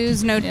 no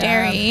booze, no Yeah,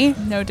 dairy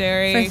no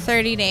dairy. for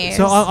 30 days.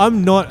 So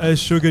I'm not a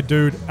sugar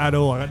dude at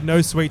all. I got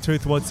no sweet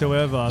tooth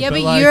whatsoever. yeah,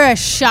 but like, you're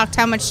shocked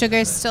how much sugar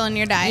is still in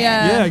your diet.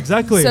 Yeah,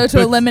 exactly. So to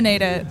But-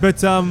 eliminate it.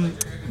 But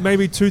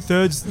maybe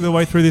 2/3 of the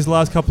way through these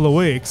last couple of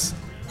weeks,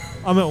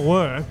 I'm at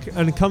work,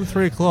 and come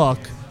 3 o'clock,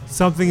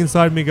 something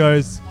inside me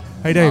goes,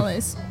 "Hey Dave,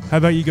 Always. how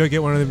about you go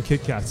get one of them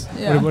Kit Kats?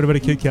 Yeah. What about a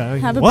Kit Kat?"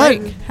 Have a what?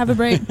 break. Have a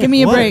break. Give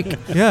me a What? break.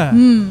 Yeah.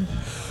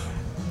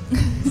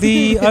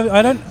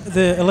 I don't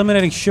the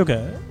eliminating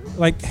sugar.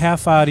 Like, how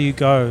far do you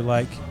go?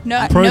 Like,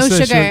 No, no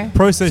Processed sugar.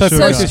 Processed so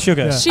sugar. processed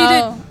sugar. Yeah. She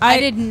Oh, did. I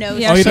did no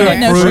Yeah, Oh, you she do did like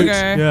no fruit?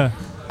 sugar. Yeah.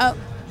 Oh,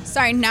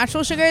 sorry,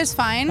 natural sugar is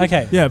fine.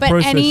 Okay. Yeah, But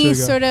processed any sugar.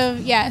 sort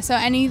of, so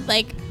any,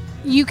 like,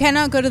 you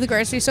cannot go to the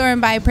grocery store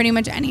and buy pretty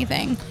much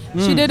anything.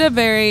 She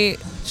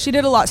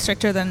did a lot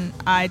stricter than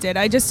I did.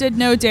 I just did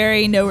no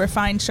dairy, no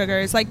refined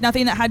sugars, like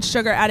nothing that had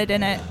sugar added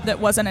in it that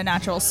wasn't a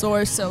natural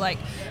source. So like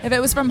if it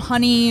was from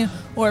honey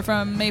or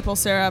from maple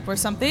syrup or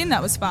something,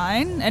 that was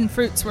fine, and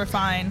fruits were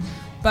fine.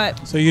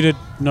 But So you did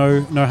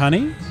no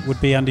honey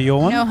would be under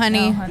your one? No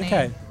honey. no honey.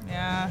 Okay.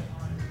 Yeah.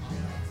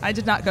 I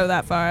did not go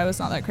that far. I was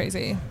not that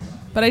crazy.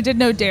 But I did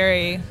no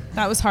dairy.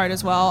 That was hard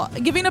as well.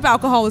 Giving up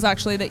alcohol was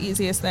actually the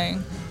easiest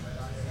thing.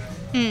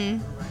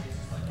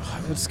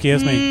 It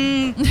scares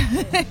me.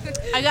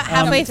 I got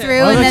halfway Me too.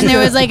 through, I've and then actually there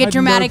was had- like a had no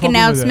dramatic problem with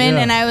it, announcement,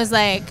 yeah. and I was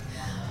like,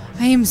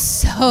 I am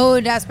so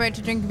desperate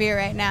to drink beer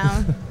right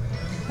now.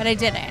 But I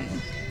didn't.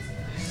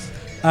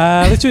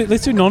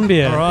 Let's do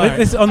non-beer. All right.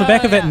 Let's, on the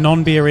back of that yeah.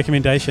 non-beer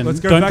recommendation. Let's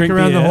go don't back drink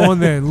around beer. the horn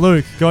then.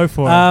 Luke, go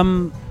for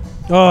it.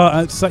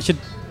 It's such an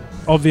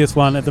obvious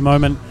one at the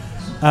moment.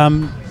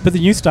 But the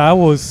new Star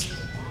Wars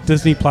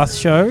Disney Plus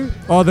show.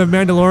 Oh, the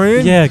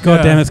Mandalorian? Yeah,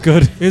 goddamn, it's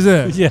good. Is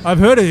it? Yeah. I've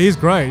heard it. He's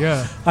great,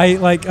 yeah. I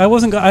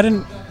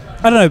don't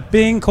know,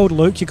 being called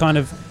Luke, you kind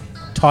of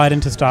tied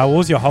into Star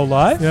Wars your whole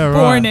life. Yeah, right.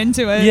 Born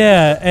into it.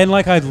 Yeah, and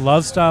like I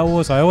love Star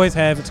Wars. I always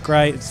have. It's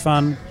great. It's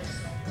fun.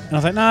 And I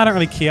was like, no, I don't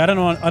really care. I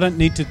don't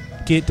need to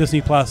get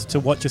Disney Plus to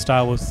watch a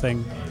Star Wars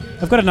thing.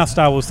 I've got enough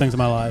Star Wars things in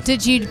my life.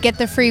 Did you get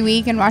the free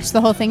week and watch the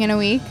whole thing in a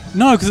week?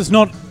 No, because it's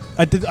not.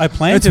 I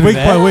planned It's to do week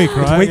that. by week, It's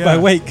right? week by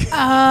Yeah. week. Oh,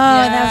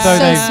 that's So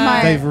so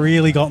smart. they've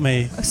really got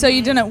me. So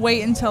you didn't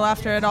wait until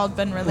after it all had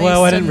been released?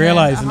 Well, I didn't and then-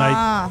 realise, and I-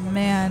 Ah,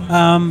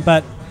 man.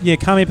 But yeah,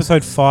 come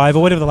episode 5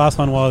 or whatever the last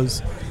one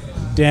was.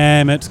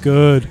 Damn, it's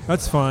good.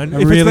 That's fine.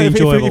 Really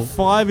enjoyable. If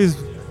 5 is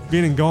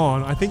been and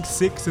gone, I think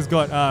 6 has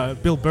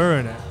got Bill Burr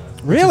in it.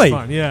 which is Really?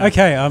 fun, yeah.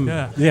 Okay.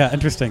 Yeah. Yeah.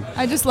 Interesting.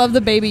 I just love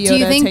the Baby Yoda. Do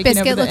you think taking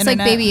Biscuit over the looks like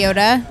internet. Baby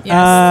Yoda?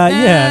 Yes.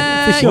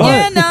 Yeah, for sure.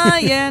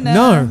 Yeah,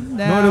 No,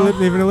 no.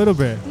 not even a little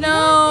bit.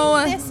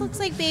 No. This looks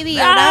like Baby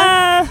Yoda.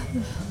 Ah,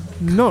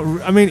 Not.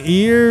 I mean,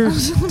 ear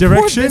poor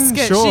direction.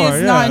 Biscuit. Sure. She is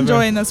yeah, not but-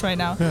 enjoying this right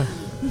now.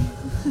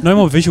 No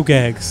more visual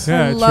gags.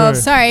 Yeah, love-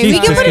 true. Sorry, Jeez, we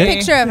can put a Biscuit.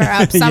 picture of her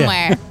up Yeah.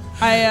 somewhere.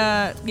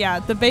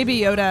 The Baby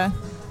Yoda.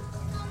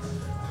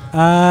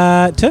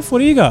 Tiff, what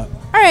do you got?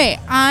 All right,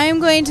 I'm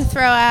going to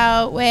throw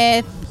out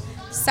with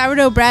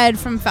sourdough bread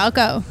from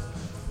Falco.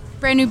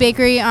 Brand new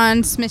bakery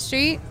on Smith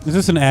Street. Is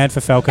this an ad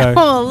for Falco?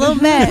 Oh, a little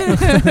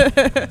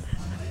bit.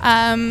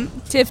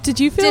 Tiff, did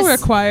you feel Dis-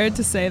 required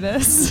to say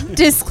this?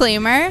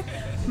 Disclaimer,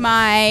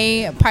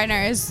 my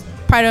partner is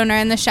part owner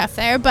and the chef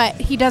there, but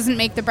he doesn't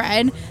make the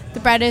bread. The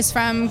bread is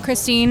from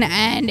Christine,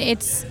 and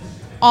it's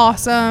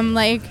awesome.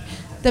 Like,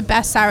 the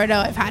best sourdough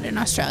I've had in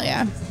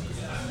Australia.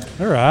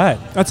 All right.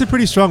 That's a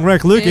pretty strong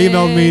rec. Luke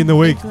emailed me in the Big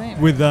week claim.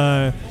 with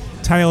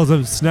tales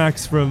of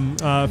snacks from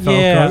Falco.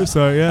 Yeah.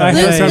 So yeah, I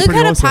that Luke- sounds Luke pretty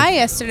had awesome. a pie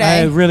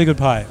yesterday. Really good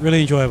pie.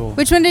 Really enjoyable.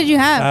 Which one did you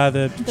have?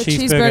 The The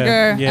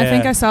cheeseburger. Yeah. I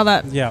think I saw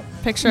that Yeah.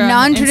 picture on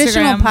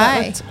Non-traditional Instagram. That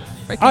pie. looked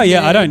freaking Oh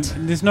yeah, I good.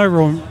 don't. There's no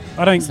rule.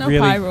 I don't There's no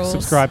pie really rules.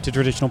 subscribe to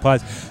traditional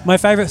pies. My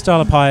favorite style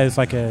of pie is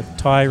like a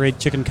Thai red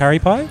chicken curry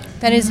pie.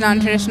 That is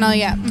non-traditional,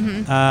 yeah.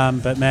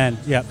 But man,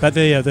 yeah. But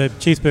the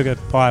cheeseburger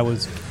pie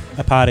was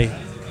a party.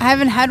 I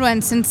haven't had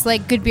one since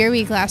like Good Beer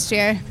Week last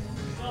year.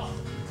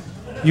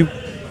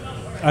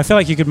 I feel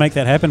like you could make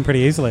that happen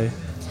pretty easily.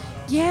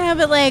 Yeah,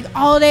 but like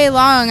all day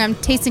long, I'm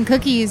tasting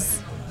cookies.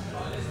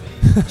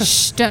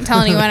 Shh! Don't tell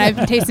anyone I've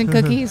been tasting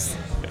cookies.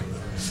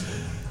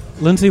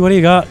 Lindsay, what do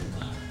you got?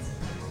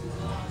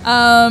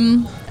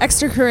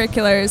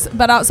 Extracurriculars,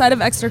 but outside of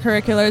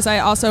extracurriculars, I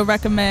also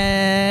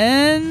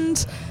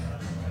recommend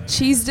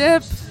cheese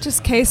dip,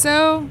 just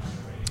queso.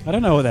 I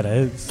don't know what that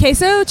is.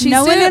 Queso, cheese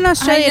No dip. one in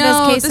Australia I know,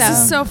 does queso. This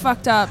is so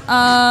fucked up.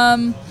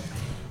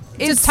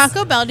 Does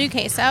Taco Bell do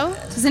queso?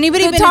 Does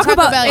anybody the been Taco to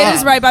Taco Bell? Bell yet? It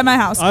is right by my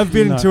house. I've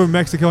been No. to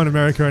Mexico and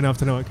America enough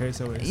to know what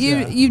queso is. You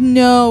yeah. you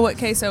know what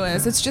queso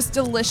is. It's just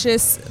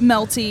delicious,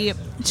 melty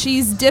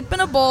cheese dip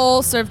in a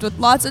bowl, served with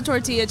lots of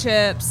tortilla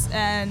chips,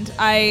 and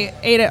I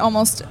ate it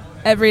almost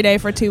every day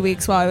for 2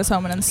 weeks while I was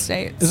home and in the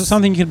States. Is it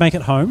something you could make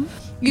at home?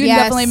 You can Yes.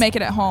 definitely make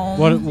it at home.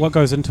 What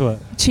goes into it?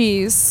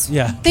 Cheese.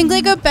 Yeah. Think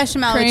like a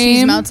bechamel with cheese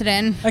Cream. melted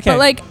in.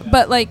 Okay.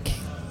 But like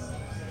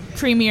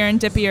creamier and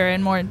dippier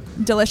and more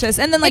delicious.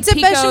 And then like It's a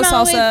pico bechamel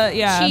salsa, with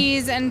yeah.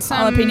 cheese and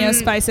some Jalapeno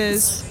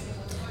spices.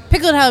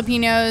 pickled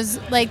jalapenos.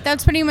 Like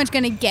that's pretty much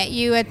gonna get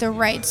you at the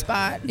right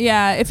spot.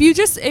 Yeah, if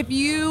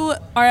you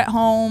are at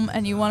home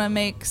and you want to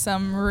make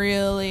some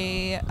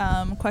really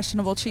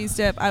questionable cheese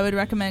dip, I would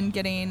recommend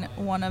getting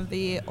one of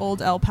the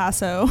old El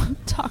Paso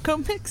taco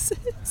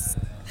mixes.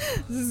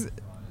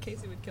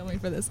 Casey would kill me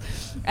for this.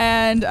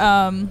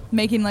 And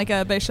making like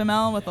a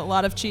bechamel with a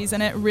lot of cheese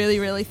in it, really,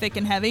 really thick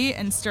and heavy,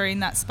 and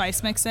stirring that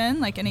spice mix in,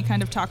 like any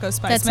kind of taco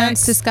spice That mix.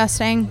 sounds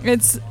disgusting.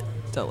 It's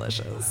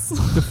delicious.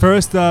 The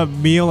first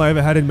meal I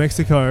ever had in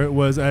Mexico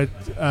was at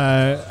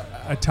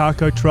a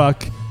taco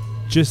truck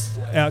just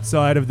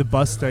outside of the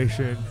bus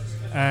station,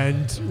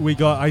 and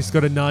I just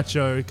got a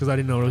nacho because I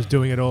didn't know what I was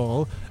doing at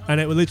all, and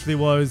it literally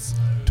was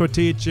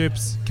tortilla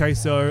chips,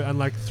 queso, and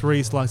like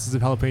 3 slices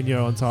of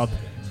jalapeno on top.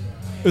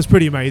 It was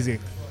pretty amazing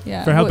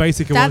Yeah. for how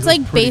basic it was. That's it was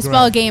like pretty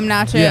baseball great. game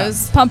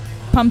nachos.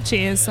 Pump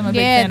cheese. I'm a big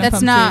Yeah, fan of that's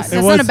pump not cheese.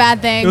 that's It not a was-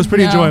 bad thing. It was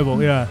pretty No.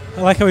 enjoyable, yeah.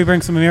 I like how we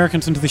bring some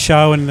Americans into the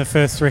show, and the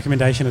first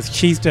recommendation is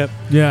cheese dip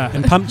Yeah.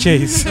 and pump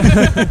cheese.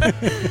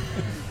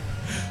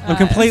 I'm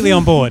completely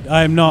on board.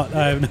 I'm not.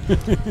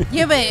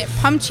 Yeah, but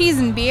pump cheese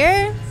and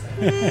beer?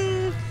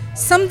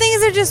 Some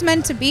things are just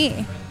meant to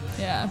be.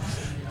 Yeah.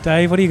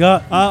 Dave, what do you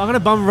got? I'm going to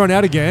bum everyone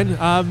out again.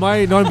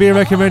 My non-beer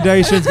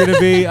recommendation is going to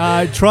be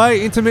try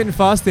intermittent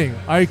fasting.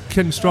 I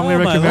can strongly Oh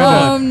my recommend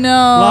Lord. Oh it. no!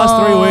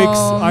 Last 3 weeks,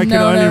 I can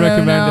only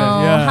recommend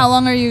it, yeah. How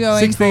long are you going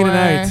 16 for?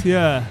 and 8,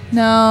 yeah.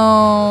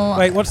 No.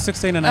 Wait, what's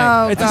 16 and 8?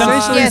 Oh, It's God.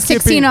 essentially Yeah, 16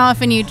 skipping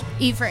off and you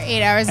eat for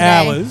 8 hours a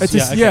day. Hours. It's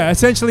Yeah, okay.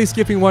 essentially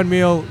skipping one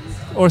meal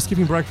or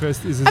skipping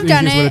breakfast is the I've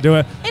done easiest way to it. do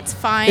it. It's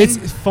fine. It's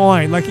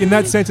fine. Like in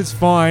that sense, it's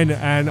fine,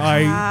 and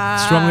I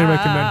strongly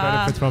recommend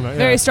benefits from it.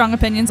 Very yeah. strong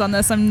opinions on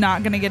this. I'm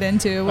not gonna get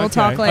into. We'll Okay.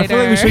 talk later. I feel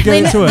like we should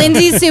get into it.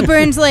 Lindsay's super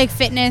into like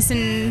fitness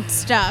and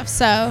stuff,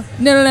 so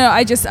No.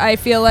 I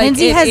feel like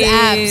Lindsay it has is-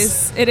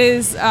 abs. It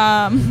is.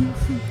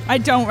 I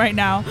don't right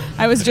now.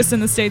 I was just in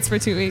the States for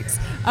 2 weeks.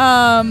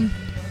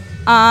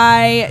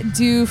 I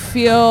do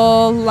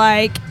feel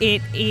like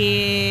it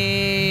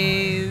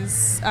is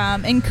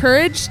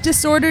encouraged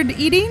disordered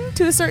eating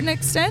to a certain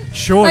extent.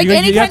 Sure, Like you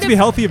any have kind to be of-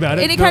 healthy about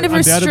it. Any no, kind of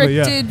undoubtedly,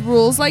 restricted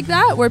rules like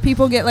that, where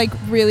people get like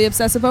really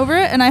obsessive over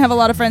it, and I have a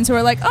lot of friends who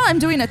are like, "Oh, I'm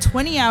doing a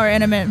 20-hour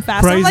intermittent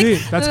fast." I'm Crazy.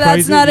 like, That's "That's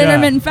crazy, not yeah.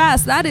 intermittent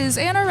fast. That is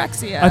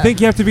anorexia." I think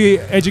you have to be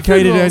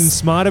educated and rules.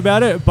 smart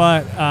about it,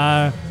 but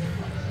I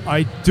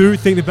do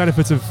think the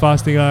benefits of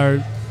fasting are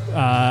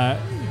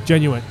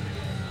genuine.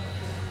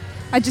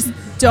 I just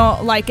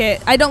don't like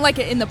it. I don't like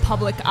it in the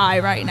public eye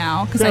right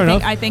now because Fair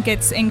enough. I think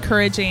it's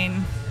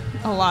encouraging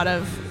a lot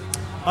of.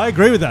 I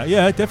agree with that.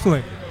 Yeah,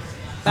 definitely.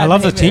 I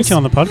love the behaviors. tension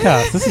on the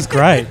podcast. This is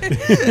great.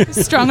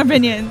 Strong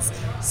opinions.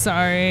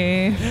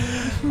 Sorry.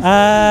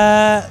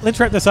 Let's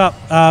wrap this up,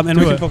 and we Do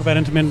can it. talk about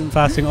intermittent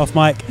fasting off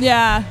mic.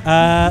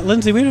 Yeah.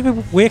 Lindsay,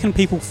 where can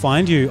people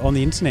find you on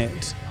the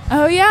internet?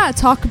 Oh yeah.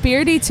 Talk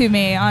Beardy to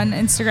me on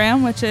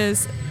Instagram, which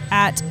is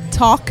at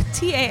talk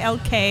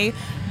TALK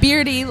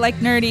Beardy, like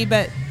nerdy,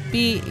 but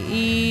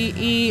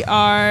BEERDY,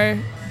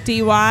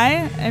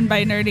 and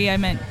by nerdy I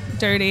meant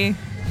dirty.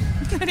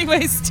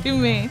 Anyways, to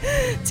me,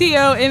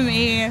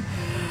 TOME.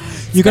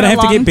 You're gonna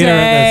have to get better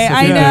at this.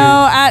 I if you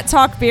know. At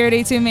Talk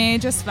Beardy to me,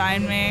 just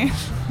find me.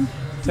 do.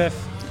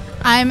 Tiff.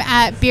 I'm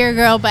at Beer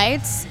Girl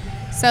Bites.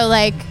 So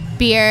like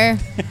beer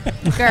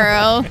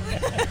girl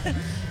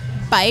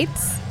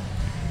bites.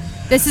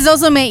 This is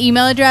also my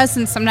email address,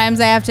 and sometimes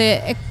I have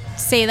to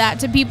say that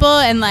to people,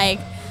 and like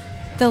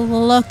the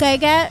look I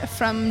get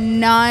from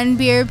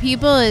non-beer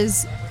people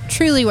is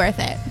truly worth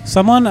it.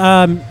 Someone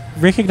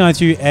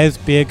recognized you as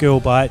Beer Girl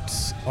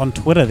Bites on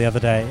Twitter the other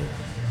day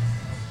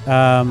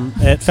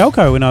at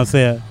Falco when I was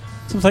there.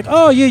 So I was like,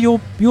 oh yeah,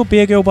 you're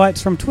Beer Girl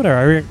Bites from Twitter.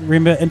 I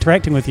remember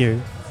interacting with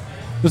you.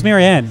 It was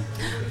Marianne.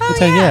 Oh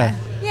So, yeah.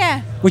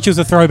 Yeah. Which was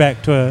a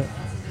throwback to a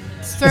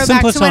Throwback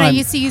simpler to when I time.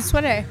 used to use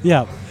Twitter.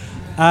 yeah.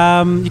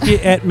 You can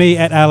get at me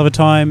at Hour of a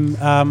Time.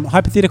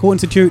 Hypothetical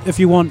Institute if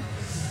you want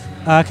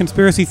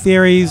conspiracy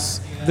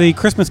theories. The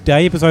Christmas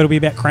Day episode will be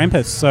about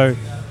Krampus, so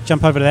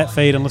jump over to that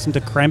feed and listen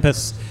to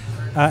Krampus.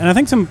 And I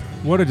think some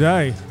What a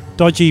day.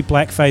 dodgy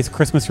blackface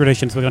Christmas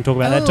traditions. We're going to talk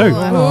about that too.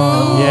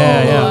 Oh.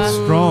 Yeah, yeah.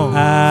 Strong.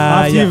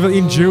 yeah. After you've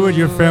endured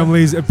your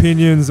family's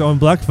opinions on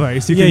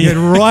blackface, you can Yeah,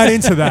 get right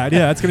into that. Yeah,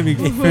 that's going to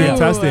be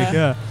fantastic.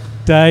 Yeah.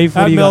 Dave,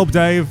 what At do you Melb got?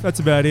 Dave, that's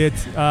about it.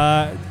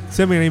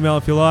 Send me an email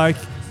if you like.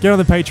 Get on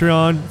the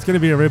Patreon. It's going to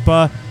be a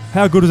ripper.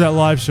 How good was that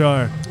live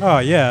show? Oh,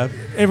 yeah.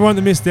 Everyone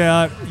that missed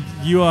out,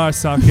 you are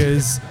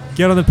suckers.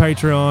 Get on the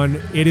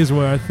Patreon. It is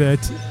worth it.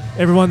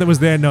 Everyone that was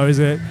there knows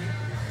it.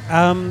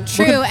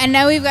 True, and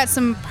now we've got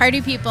some party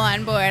people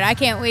on board. I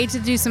can't wait to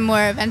do some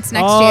more events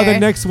next Oh, year. the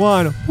next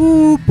one.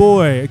 Ooh,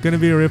 boy. It's going to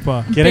be a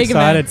ripper. Get Big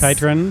excited, events.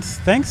 patrons.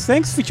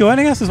 Thanks for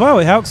joining us as well.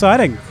 How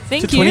exciting.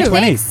 Thank to you.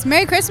 2020. Thanks.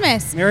 Merry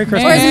Christmas. Merry Or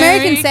Christmas. as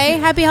Americans say,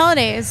 Happy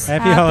Holidays.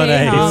 Happy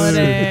holidays.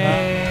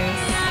 Holidays.